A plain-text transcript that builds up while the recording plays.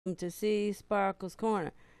To seasparkles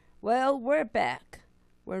corner. Well, we're back.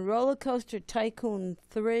 We're in RollerCoaster Tycoon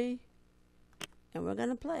 3, and we're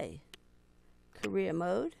gonna play career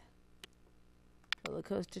mode.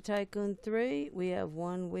 RollerCoaster Tycoon 3. We have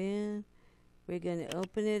one win. We're gonna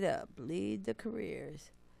open it up. Lead the careers.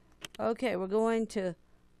 Okay, we're going to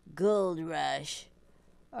Goldrush.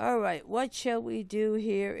 All right, what shall we do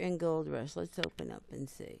here in Goldrush? Let's open up and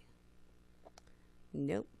see.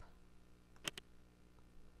 Nope.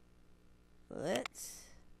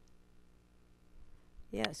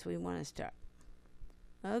 Yes, we want to start.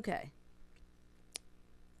 Okay.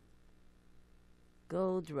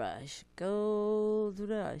 Goldrush.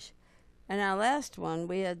 And our last one,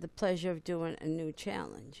 we had the pleasure of doing a new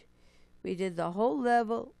challenge. We did the whole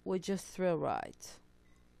level with just thrill rides.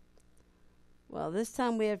 Well, this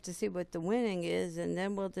time we have to see what the winning is, and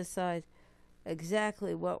then we'll decide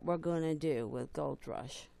exactly what we're going to do with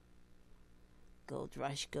Goldrush.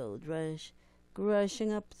 Goldrush.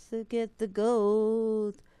 Rushing up to get the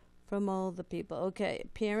gold from all the people. Okay,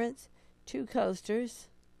 appearance, 2 coasters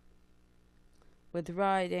with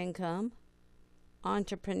ride income,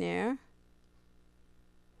 entrepreneur,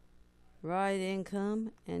 ride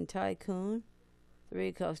income, and tycoon,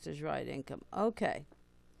 3 coasters, ride income. Okay.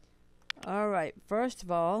 All right, first of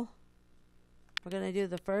all, we're going to do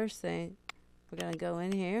the first thing. We're going to go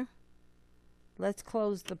in here. Let's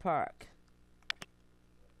close the park.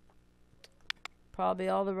 Probably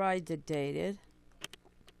all the rides are dated.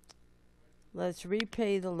 Let's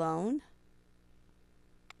repay the loan.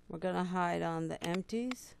 We're going to hide on the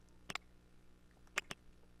empties.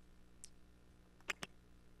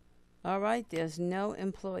 All right, there's no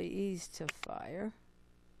employees to fire.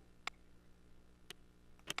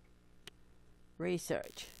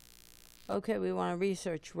 Research. Okay, we want to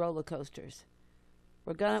research roller coasters.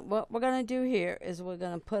 What we're gonna do here is we're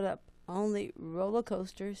gonna put up only roller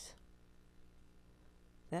coasters.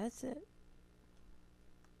 That's it.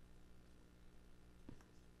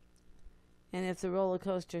 And if the roller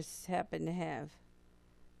coasters happen to have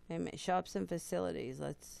shops and facilities,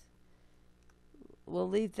 we'll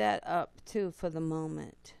leave that up too for the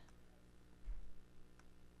moment.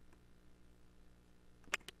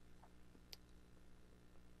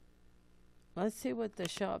 Let's see what the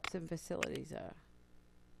shops and facilities are.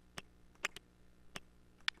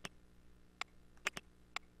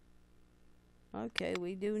 Okay,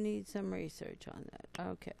 we do need some research on that.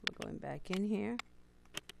 Okay, we're going back in here.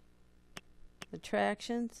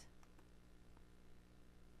 Attractions.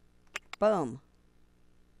 Boom.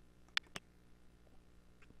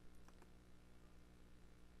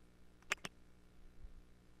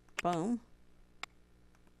 Boom.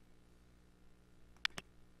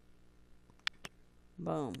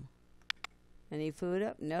 Boom. Any food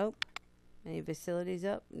up? Nope. Any facilities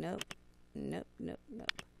up? Nope. Nope.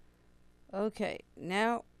 Okay,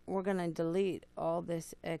 now we're going to delete all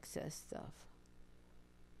this excess stuff.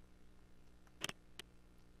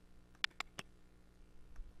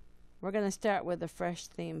 We're going to start with a fresh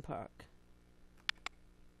theme park.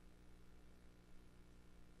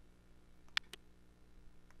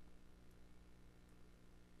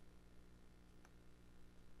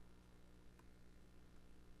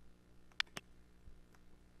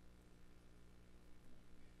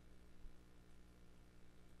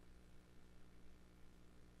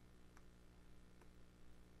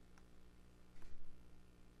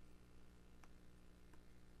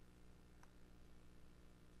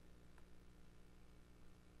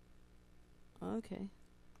 Okay.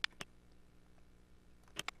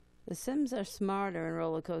 The Sims are smarter in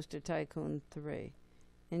RollerCoaster Tycoon 3.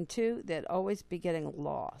 In 2, they'd always be getting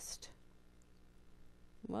lost.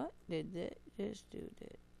 What did it just do?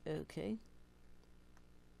 Okay.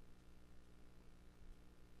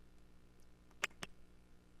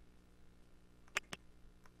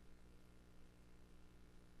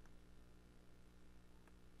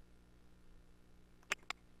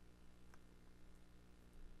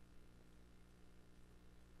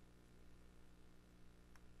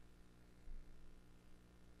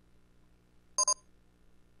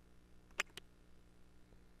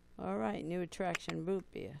 All right, new attraction, root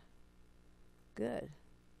beer. Good.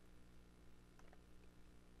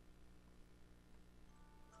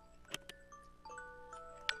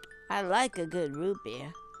 I like a good root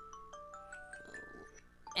beer.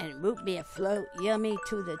 And root beer float yummy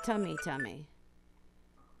to the tummy.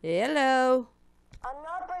 Hello. I'm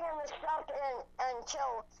not bringing the stuff in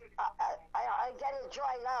until I get it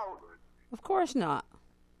dried out. Of course not.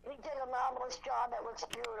 He did a marvelous job. It looks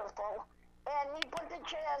beautiful. And he put the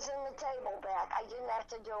chairs and the table back. I didn't have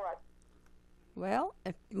to do it. Well,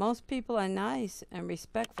 if most people are nice and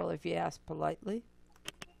respectful if you ask politely.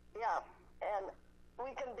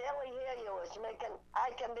 it's making,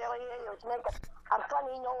 I can barely hear you, it's making a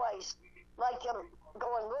funny noise, like you're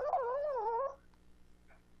going, woo.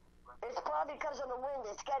 It's probably because of the wind,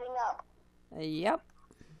 it's getting up. Yep.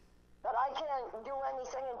 But I can't do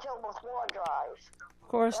anything until the floor dries. Of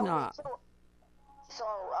course not. So,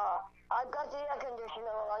 I've got the air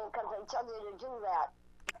conditioner on because they tell you to do that.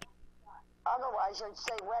 Otherwise, it'd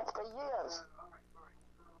stay wet for years.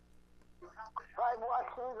 I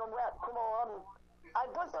walked through the wet floor. And I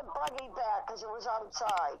put the buggy back because it was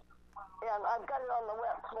outside. And I've got it on the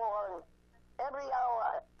wet floor. And every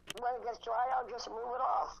hour, when it gets dry, I'll just move it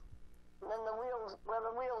off. And then the wheels, where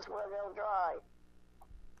the wheels were, they'll dry.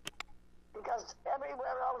 Because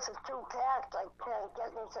everywhere else is too packed, I can't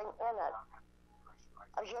get anything in it.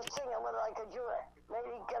 I was just thinking whether I could do it.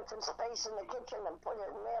 Maybe get some space in the kitchen and put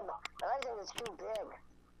it in there, but I think it's too big.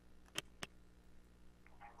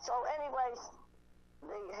 So anyways,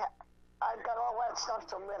 I've got all that stuff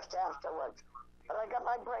to lift afterwards. But I got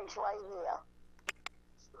my brakes right here.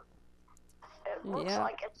 It looks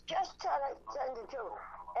like it's just 10 to 2.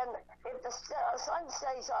 And if the sun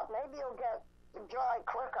stays up, maybe you'll get dry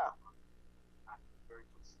quicker.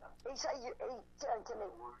 He said to me,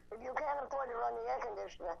 if you can't afford to run the air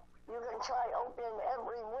conditioner, you can try opening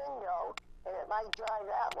every window, and it might dry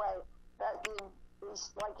that way. That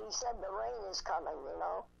like he said, the rain is coming, you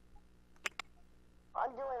know.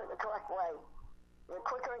 I'm doing it the correct way. The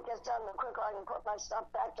quicker it gets done, the quicker I can put my stuff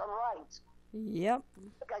back to rights. Yep.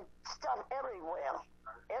 I got stuff everywhere.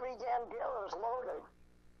 Every damn deal is loaded.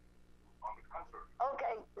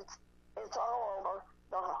 Okay, it's all over.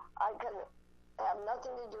 I can have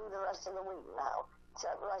nothing to do the rest of the week now,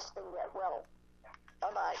 except rest and get well.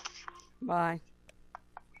 Bye-bye. Bye.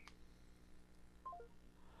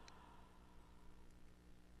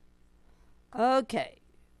 Okay,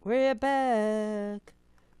 we're back.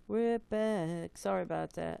 We're back. Sorry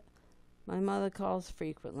about that. My mother calls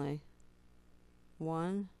frequently.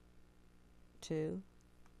 1, 2.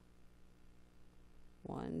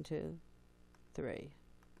 1, 2, 3.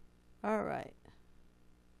 All right.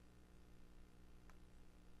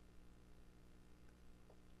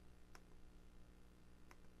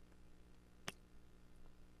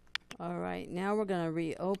 All right, now we're going to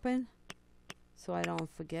reopen so I don't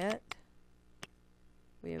forget.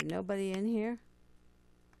 We have nobody in here.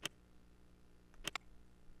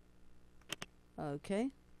 Okay.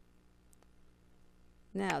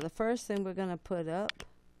 Now, the first thing we're going to put up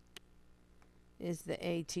is the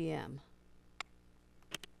ATM.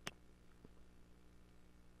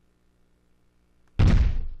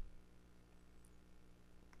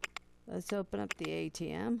 Let's open up the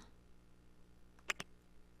ATM.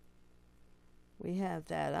 We have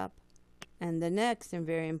that up. And the next and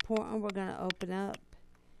very important we're going to open up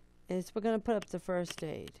is we're going to put up the first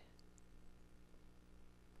aid.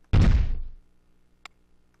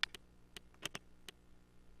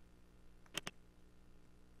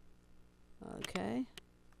 Okay.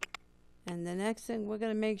 And the next thing we're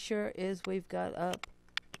going to make sure is we've got up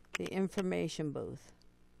the information booth.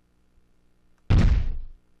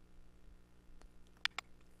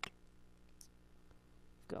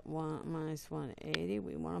 Got minus 180.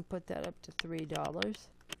 We want to put that up to $3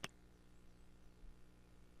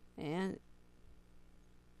 and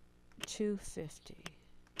 $2.50.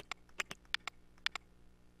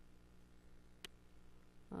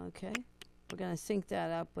 Okay, we're going to sync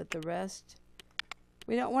that up with the rest.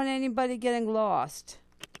 We don't want anybody getting lost.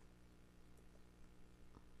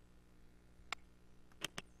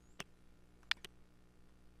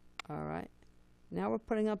 All right, now we're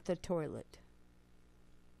putting up the toilet.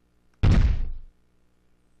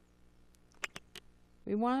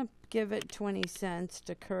 We want to give it 20 cents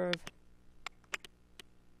to curve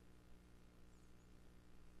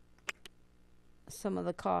some of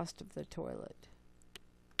the cost of the toilet.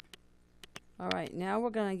 All right, now we're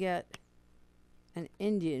going to get an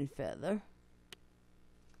Indian feather.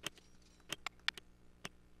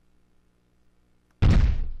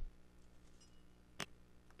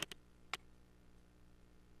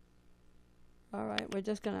 All right, we're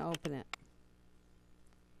just going to open it.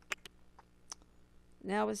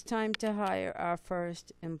 Now it's time to hire our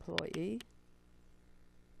first employee,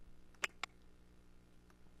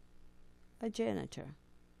 a janitor.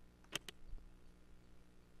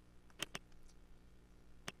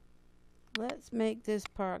 Let's make this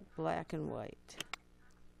park black and white.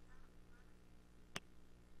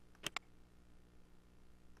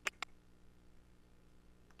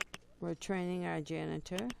 We're training our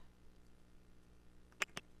janitor.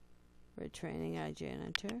 We're training our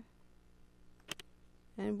janitor.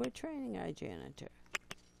 And we're training our janitor.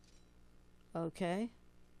 Okay.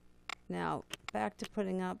 Now, back to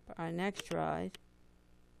putting up our next ride.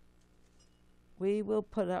 We will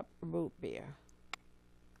put up root beer.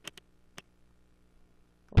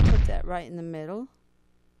 We'll put that right in the middle.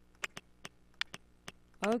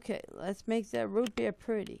 Okay, let's make that root beer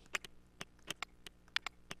pretty.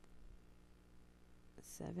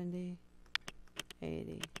 70,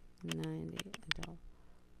 80, 90, $1.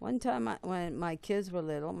 One time when my kids were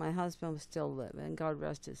little, my husband was still living, God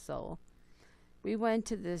rest his soul. We went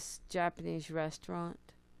to this Japanese restaurant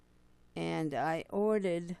and I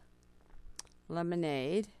ordered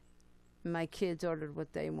lemonade. My kids ordered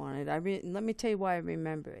what they wanted. Let me tell you why I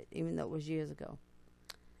remember it, even though it was years ago.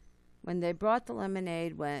 When they brought the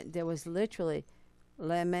lemonade, there was literally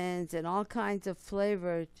lemons and all kinds of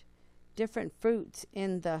flavored different fruits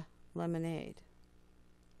in the lemonade.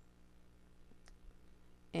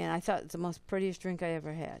 And I thought it was the most prettiest drink I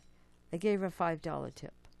ever had. I gave her a $5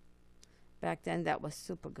 tip. Back then, that was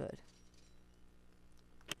super good.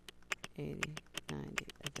 80, 90,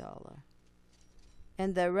 $1.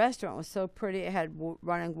 And the restaurant was so pretty, it had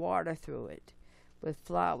running water through it, with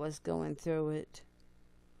flowers going through it.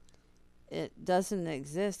 It doesn't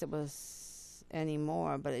exist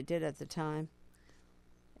anymore, but it did at the time.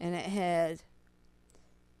 And it had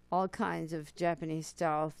all kinds of Japanese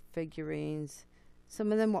style figurines.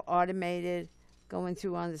 Some of them were automated, going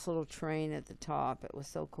through on this little train at the top. It was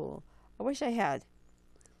so cool. I wish I had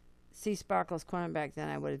seasparkles corner back then.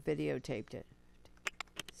 I would have videotaped it.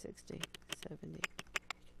 60, 70.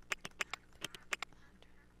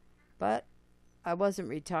 But I wasn't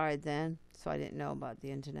retired then, so I didn't know about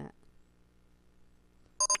the internet.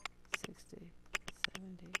 60,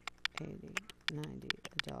 70, 80, 90,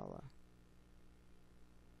 $1.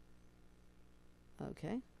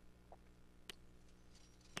 Okay.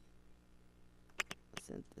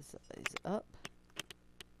 Synthesize up.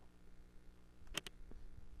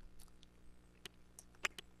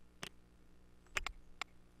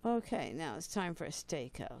 Okay, now it's time for a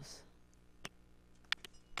steakhouse.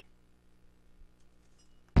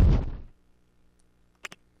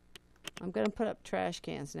 I'm going to put up trash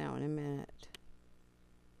cans now in a minute.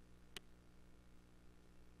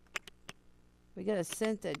 We got a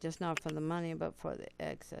cent there, just not for the money, but for the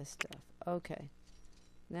excess stuff. Okay.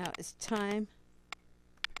 Now it's time.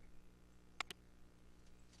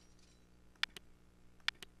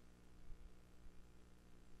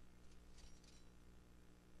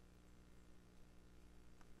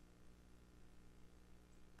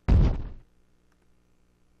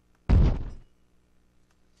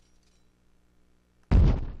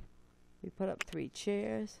 We put up 3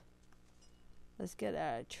 chairs. Let's get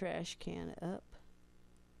our trash can up.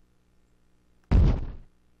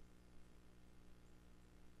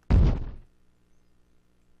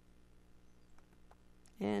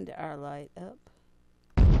 And our light up.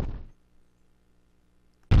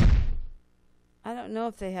 I don't know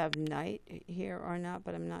if they have night here or not,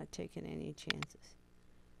 but I'm not taking any chances.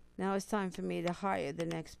 Now it's time for me to hire the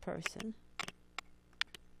next person.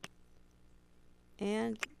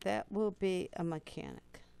 And that will be a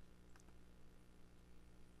mechanic.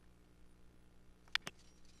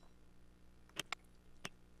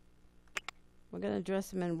 We're going to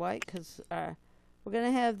dress them in white because we're going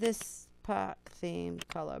to have this park theme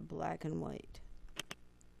color black and white.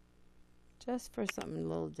 Just for something a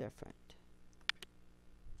little different.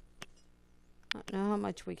 I don't know how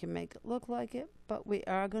much we can make it look like it, but we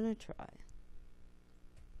are going to try.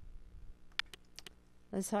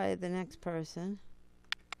 Let's hire the next person.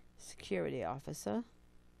 Security officer.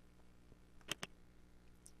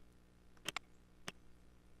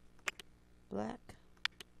 Black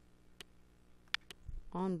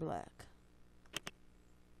on black.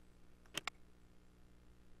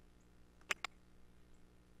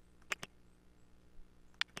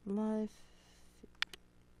 Life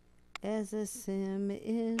as a sim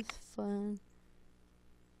is fun,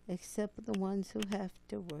 except for the ones who have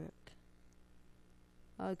to work.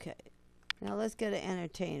 Okay. Now let's get an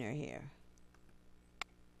entertainer here.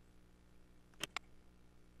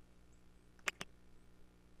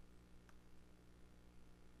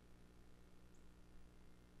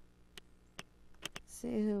 See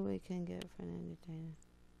who we can get for an entertainer.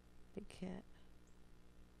 Big cat.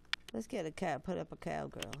 Let's get a cat. Put up a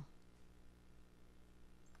cowgirl.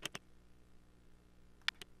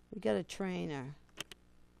 We got a trainer.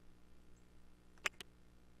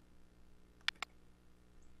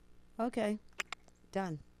 Okay,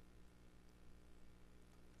 done.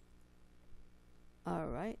 All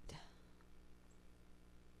right.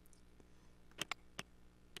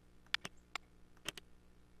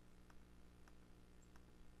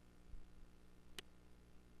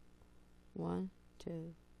 One,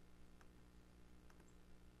 two,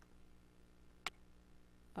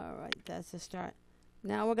 Alright, that's the start.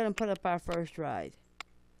 Now we're going to put up our first ride.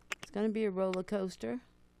 It's going to be a roller coaster.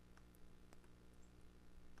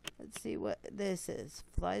 Let's see what this is.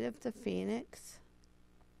 Flight of the Phoenix.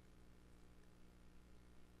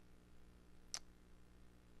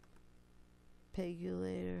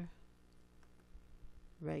 Pegulator.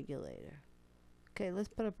 Regulator. Okay, let's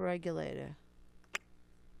put up a regulator.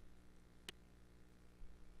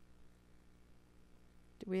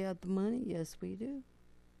 Do we have the money? Yes, we do.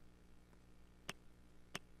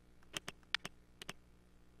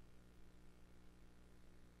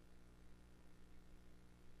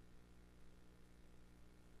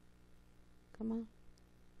 Come on.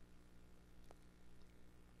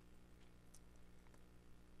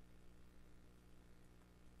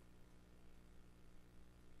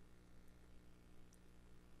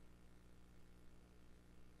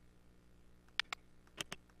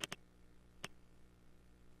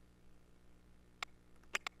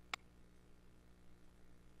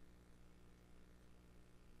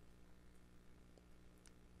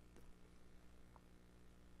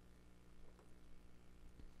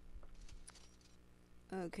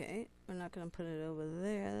 Okay, we're not going to put it over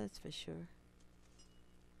there, that's for sure.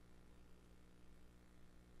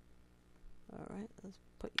 Alright, let's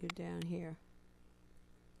put you down here.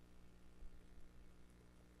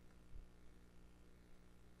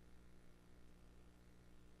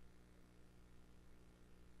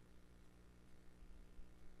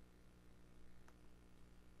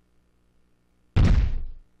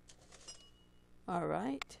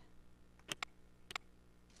 Alright.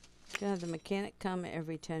 Gonna have the mechanic come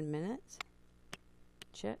every 10 minutes.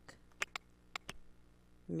 Check.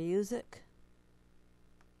 Music.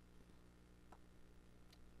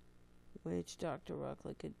 Witch Doctor Rock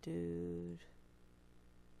like a dude.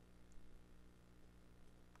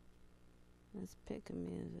 Let's pick a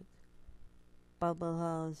music. Bubble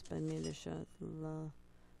House by Mina Shot.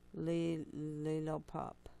 Lilo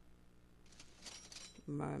Pop.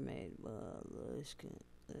 Mermaid. Well, let's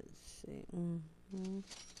see.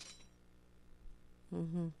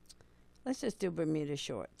 Let's just do Bermuda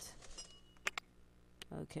shorts.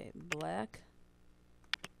 Okay, black,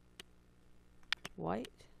 white,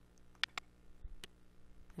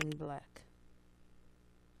 and black.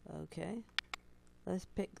 Okay, let's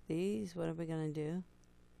pick these. What are we gonna do?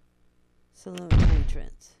 Saloon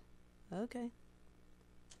entrance. Okay.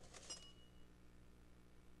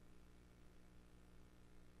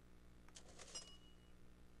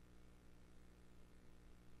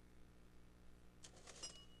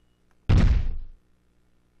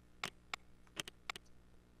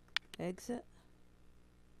 Exit.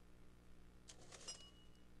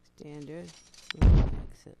 Standard.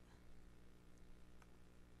 Exit.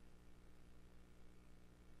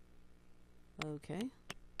 Okay.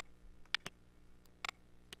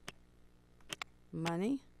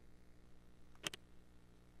 Money.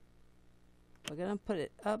 We're going to put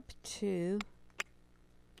it up to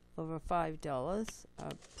over $5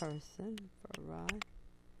 a person for a ride.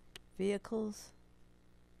 Vehicles.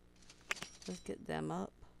 Let's get them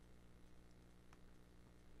up.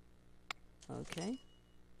 Okay.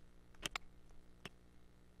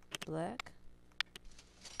 Black.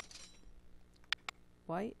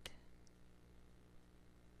 White.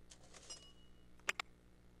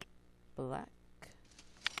 Black.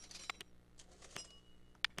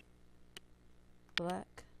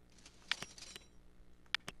 Black.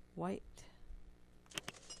 White.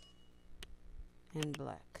 And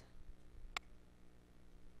black.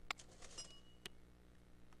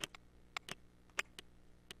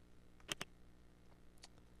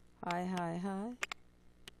 High.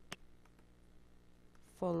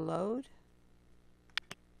 Full load.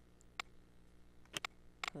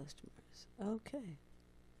 Customers. Okay.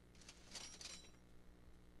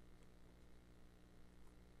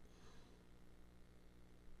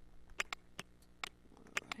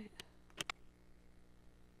 All right.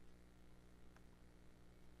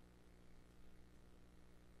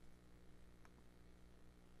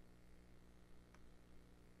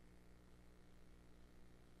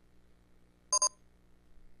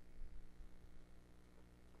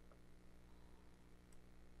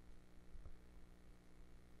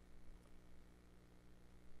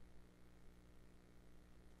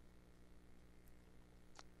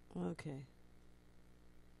 Okay.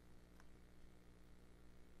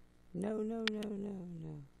 No.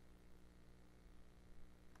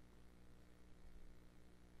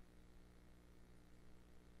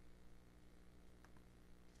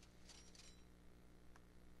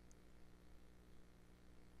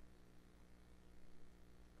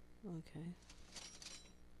 Okay.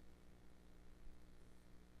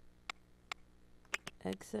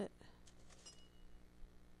 exit,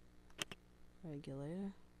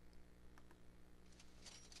 regulator.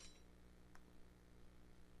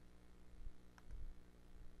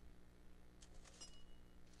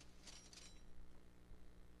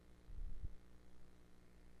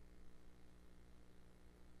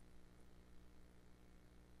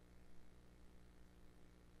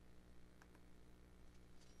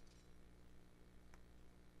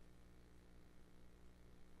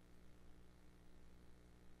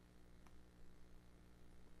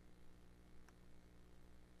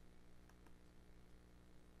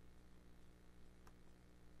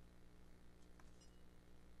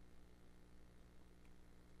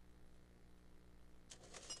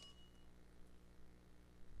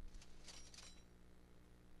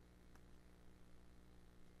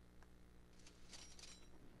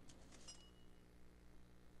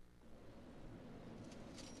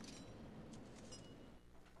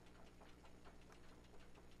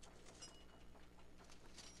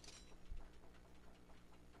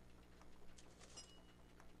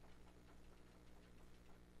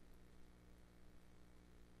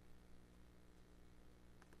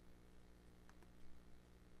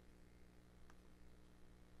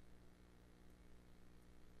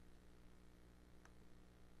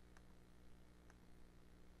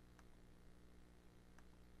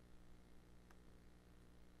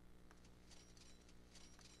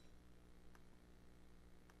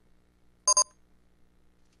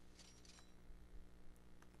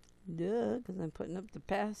 Duh, because I'm putting up the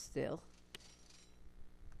path still.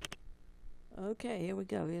 Okay, here we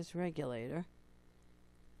go. Here's regulator.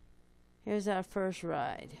 Here's our first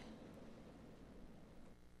ride.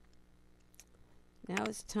 Now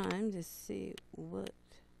it's time to see what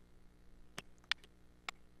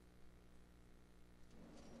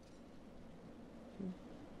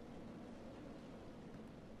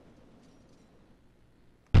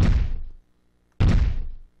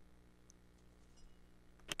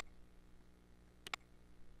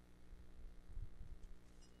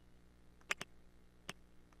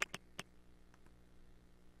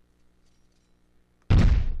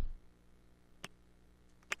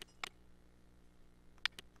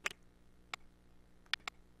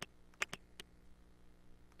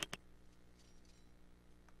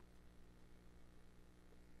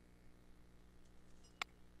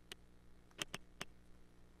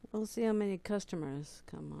we'll see how many customers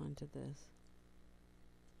come on to this.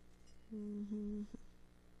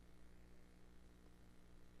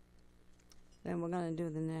 Then we're going to do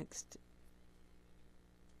the next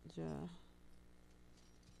job.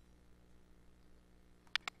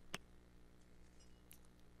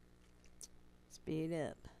 Speed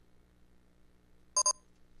up.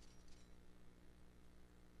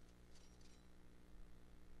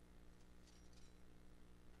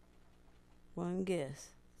 One guess.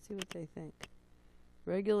 See what they think.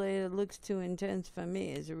 Regulator looks too intense for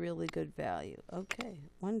me is a really good value. Okay,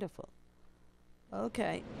 wonderful.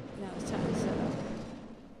 Okay, now it's time to set up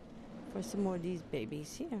for some more of these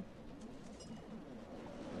babies here.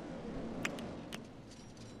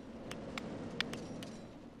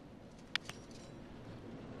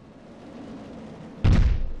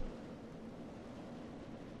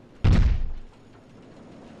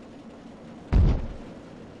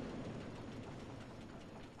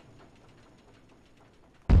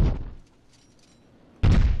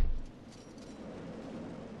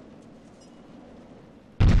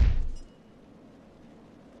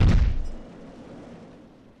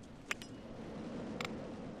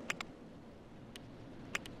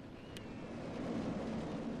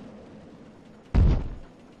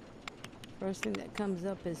 First thing that comes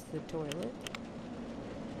up is the toilet.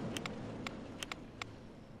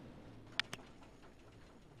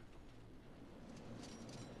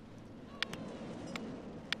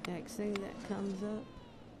 Next thing that comes up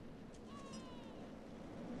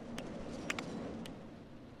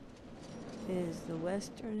is the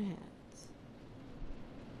Western hats.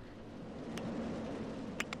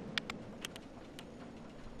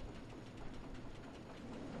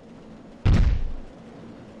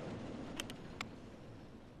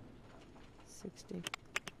 $60,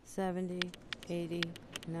 $70, $80,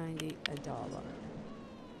 $90, $1.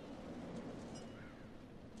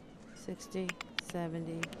 $60,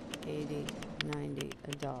 $70, $80, $90,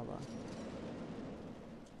 $1.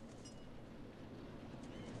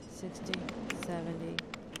 $60, $70,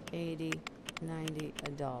 $80, $90,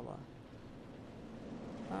 $1. All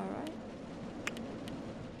right.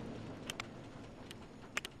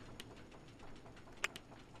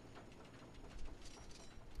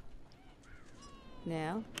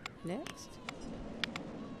 Now, next.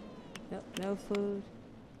 Nope, no food.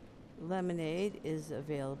 lemonade is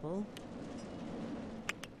available.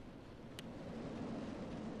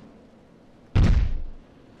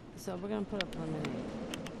 So we're going to put up lemonade.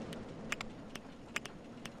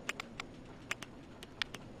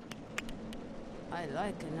 I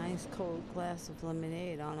like a nice cold glass of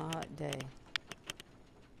lemonade on a hot day.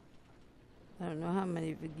 I don't know how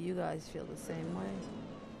many of you guys feel the same way,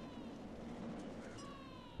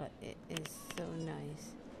 but it is so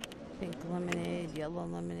nice. Pink lemonade, yellow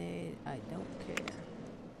lemonade, I don't care.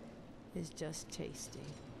 It's just tasty.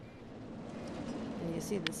 And you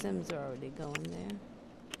see the Sims are already going there.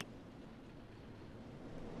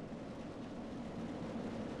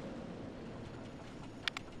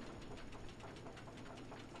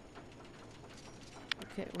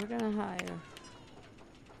 Okay, we're gonna hire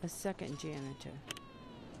a second janitor.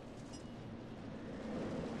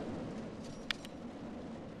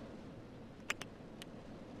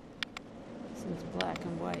 Since black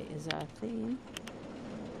and white is our theme.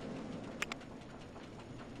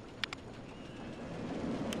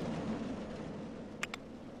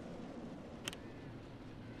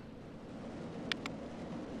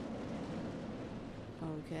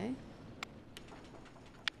 Okay.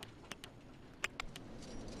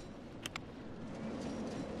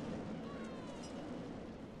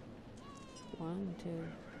 One, two,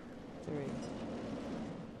 three.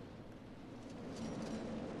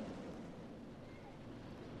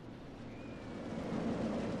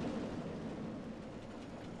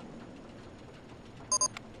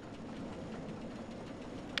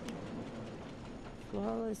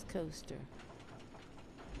 Flawless coaster.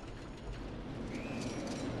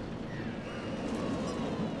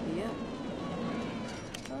 Yep.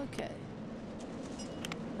 Okay.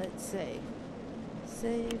 Let's save.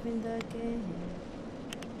 Saving the game.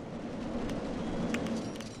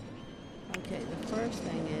 Okay, the first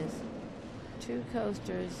thing is 2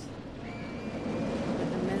 coasters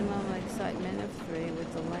with a minimum excitement of 3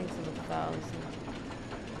 with a length of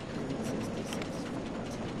 1,066 feet.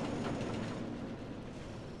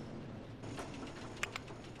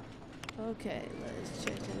 Okay, let's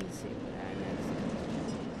check and see what our next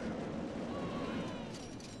coaster.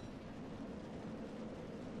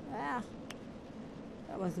 Ah!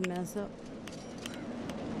 That was a mess up.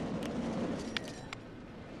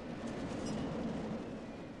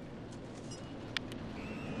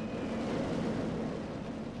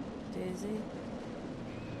 Daisy.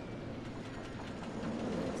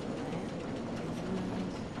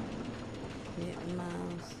 Daisy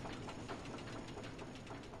Mouse.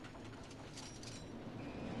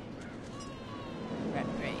 Rat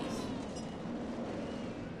race.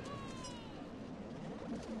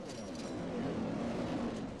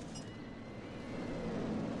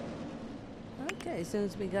 Okay, as soon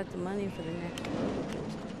as we got the money for the next roller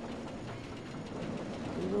coaster,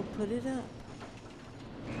 we will put it up.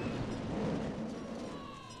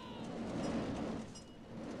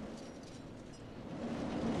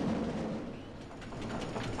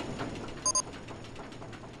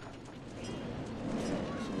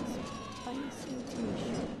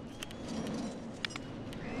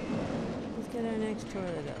 Let's get our next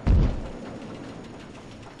toilet up.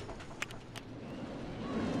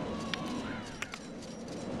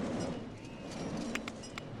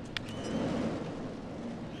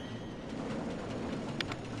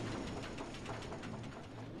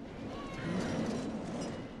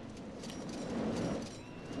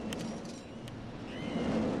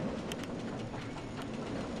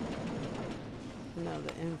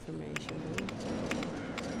 Another information booth.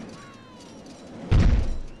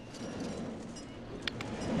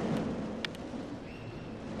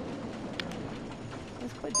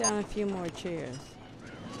 Let's put down a few more chairs.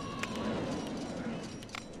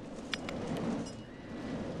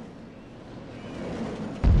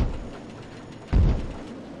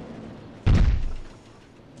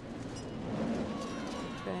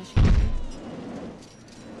 Trash can.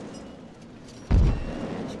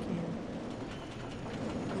 Trash can.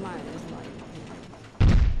 Mine is light.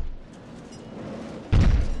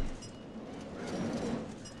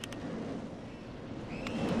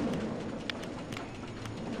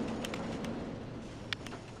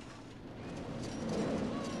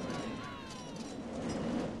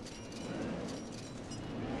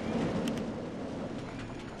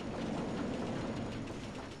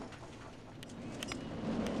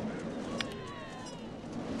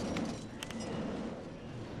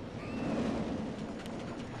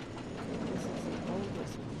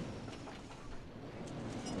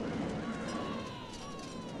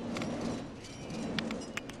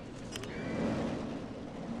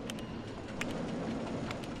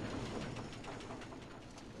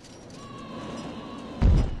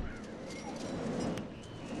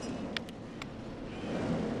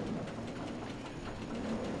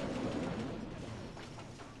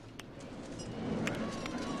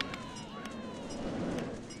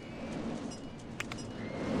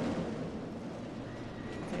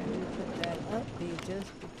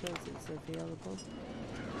 just because it's available.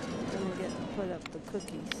 I'm gonna put up the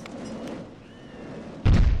cookies.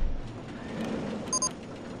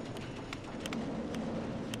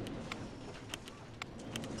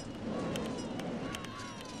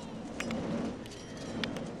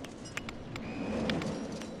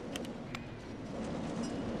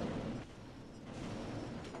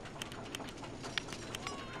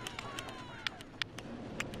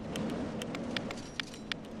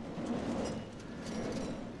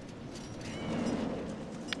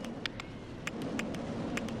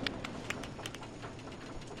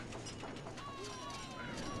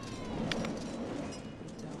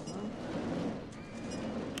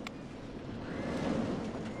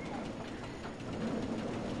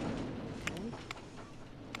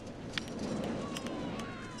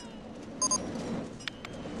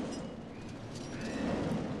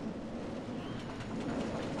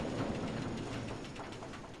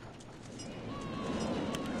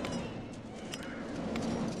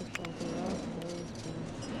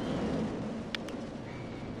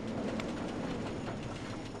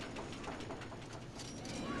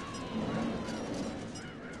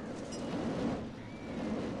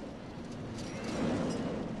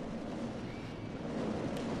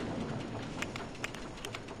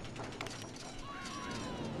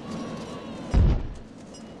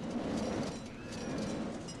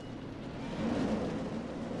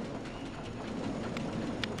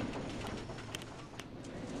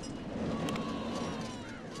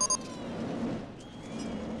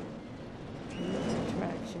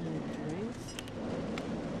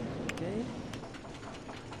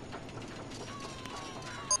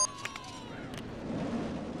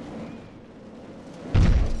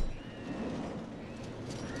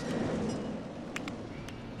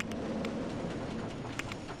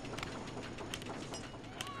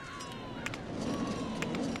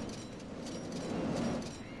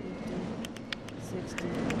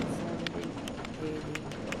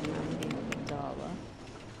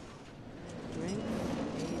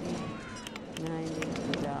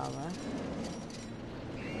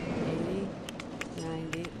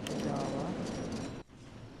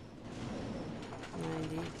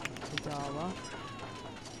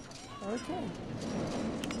 Okay.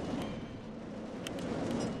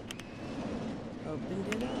 Opened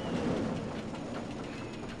it up.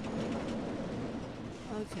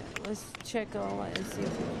 Okay, let's check all that and see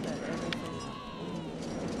if we've got everything up.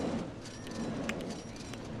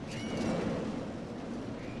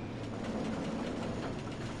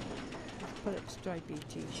 Let's put up stripy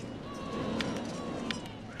t-shirts.